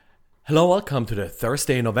Hello, welcome to the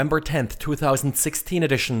Thursday, November 10th, 2016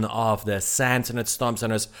 edition of the SANS Internet Storm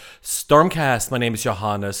Center's StormCast. My name is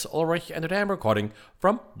Johannes Ulrich and today I'm recording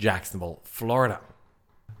from Jacksonville, Florida.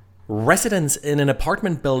 Residents in an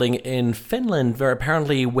apartment building in Finland were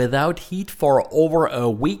apparently without heat for over a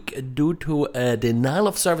week due to a denial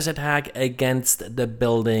of service attack against the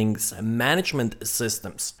building's management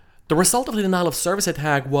systems. The result of the denial of service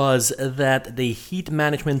attack was that the heat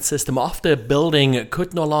management system of the building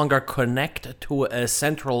could no longer connect to a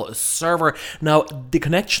central server. Now, the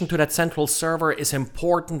connection to that central server is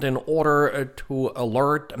important in order to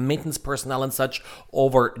alert maintenance personnel and such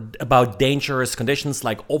about dangerous conditions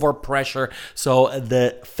like overpressure. So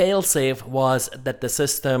the failsafe was that the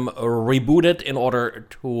system rebooted in order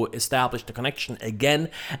to establish the connection again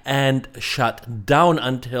and shut down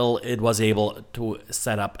until it was able to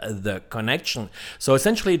set up the connection. So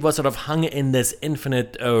essentially it was sort of hung in this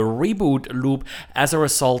infinite reboot loop as a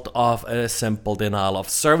result of a simple denial of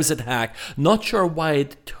service attack. Not sure why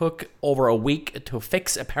it took over a week to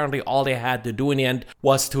fix. Apparently all they had to do in the end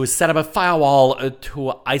was to set up a firewall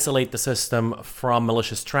to isolate the system from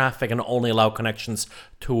malicious traffic and only allow connections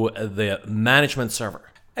to the management server.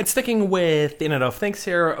 And sticking with the Internet of Things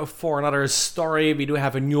here for another story, we do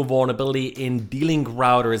have a new vulnerability in D-Link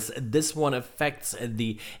routers. This one affects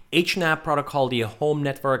the HNAP protocol, the Home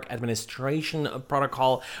Network Administration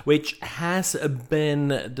Protocol, which has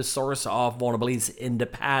been the source of vulnerabilities in the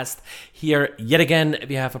past. Here, yet again,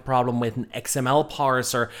 we have a problem with an XML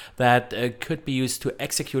parser that could be used to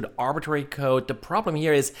execute arbitrary code. The problem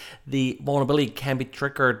here is the vulnerability can be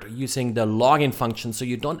triggered using the login function, so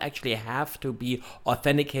you don't actually have to be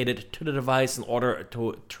authenticated to the device in order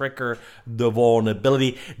to trigger the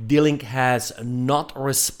vulnerability. D-Link has not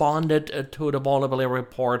responded to the vulnerability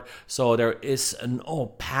report, so there is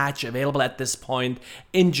no patch available at this point.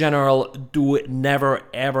 In general, do never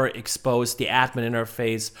ever expose the admin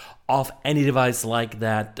interface of any device like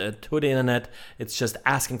that to the internet. It's just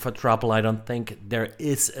asking for trouble. I don't think there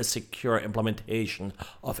is a secure implementation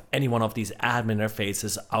of any one of these admin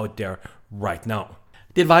interfaces out there right now.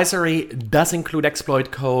 The advisory does include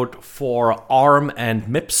exploit code for ARM and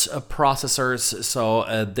MIPS processors,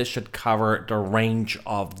 so this should cover the range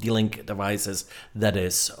of D-Link devices that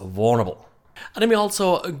is vulnerable. And then we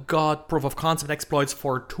also got proof of concept exploits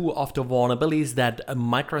for two of the vulnerabilities that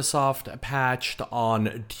Microsoft patched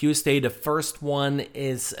on Tuesday. The first one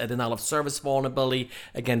is a denial of service vulnerability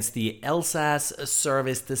against the LSAS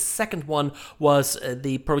service. The second one was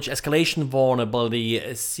the privilege escalation vulnerability,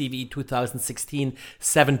 CVE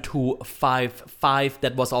 2016-7255,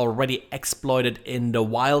 that was already exploited in the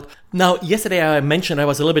wild. Now, yesterday I mentioned I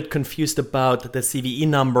was a little bit confused about the CVE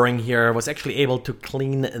numbering here. I was actually able to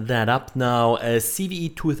clean that up now.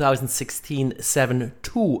 CVE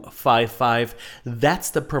 2016-7255, that's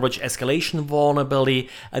the privilege escalation vulnerability.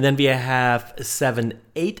 And then we have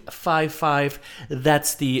 7855,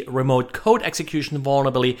 that's the remote code execution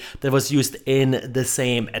vulnerability that was used in the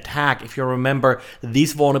same attack. If you remember,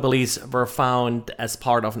 these vulnerabilities were found as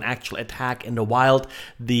part of an actual attack in the wild.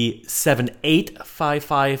 The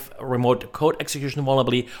 7855 remote code execution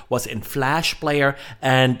vulnerability was in Flash Player,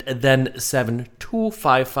 and then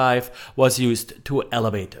 7255 was used to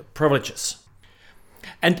elevate privileges.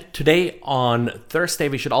 And today, on Thursday,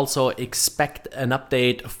 we should also expect an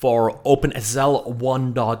update for OpenSSL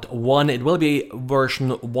 1.1. It will be version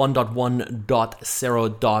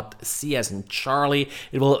 1.1.0.c as in Charlie.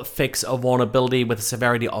 It will fix a vulnerability with a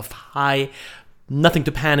severity of high. Nothing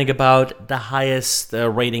to panic about. The highest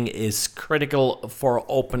rating is critical for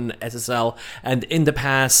OpenSSL, and in the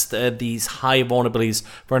past, these high vulnerabilities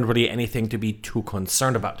weren't really anything to be too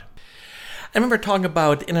concerned about. I remember talking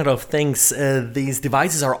about Internet of Things. These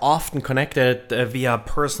devices are often connected via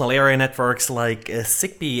personal area networks like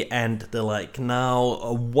Zigbee and the like.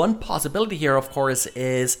 Now, one possibility here, of course,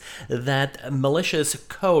 is that malicious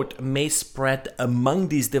code may spread among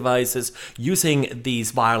these devices using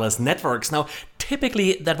these wireless networks. Now,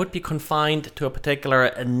 typically, that would be confined to a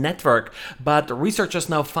particular network, but researchers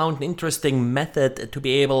now found an interesting method to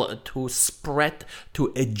be able to spread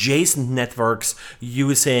to adjacent networks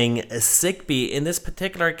using Zigbee. In this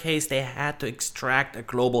particular case, they had to extract a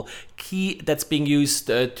global key that's being used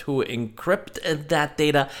to encrypt that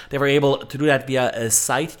data. They were able to do that via a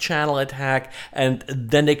side channel attack, and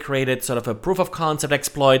then they created sort of a proof of concept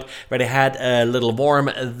exploit where they had a little worm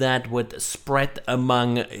that would spread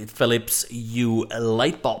among Philips Hue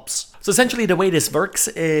light bulbs. So essentially the way this works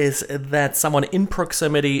is that someone in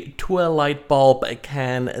proximity to a light bulb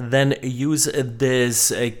can then use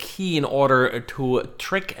this key in order to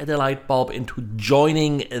trick the light bulb into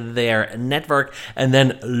joining their network and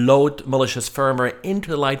then load malicious firmware into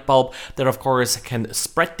the light bulb that of course can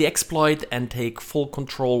spread the exploit and take full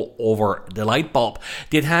control over the light bulb.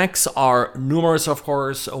 The attacks are numerous, of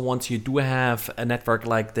course. Once you do have a network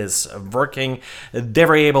like this working,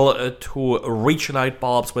 they're able to reach light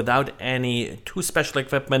bulbs without any too special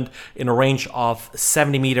equipment in a range of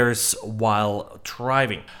 70 meters while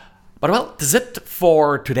driving. But well, that's it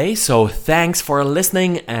for today. So thanks for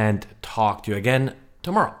listening and talk to you again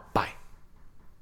tomorrow. Bye.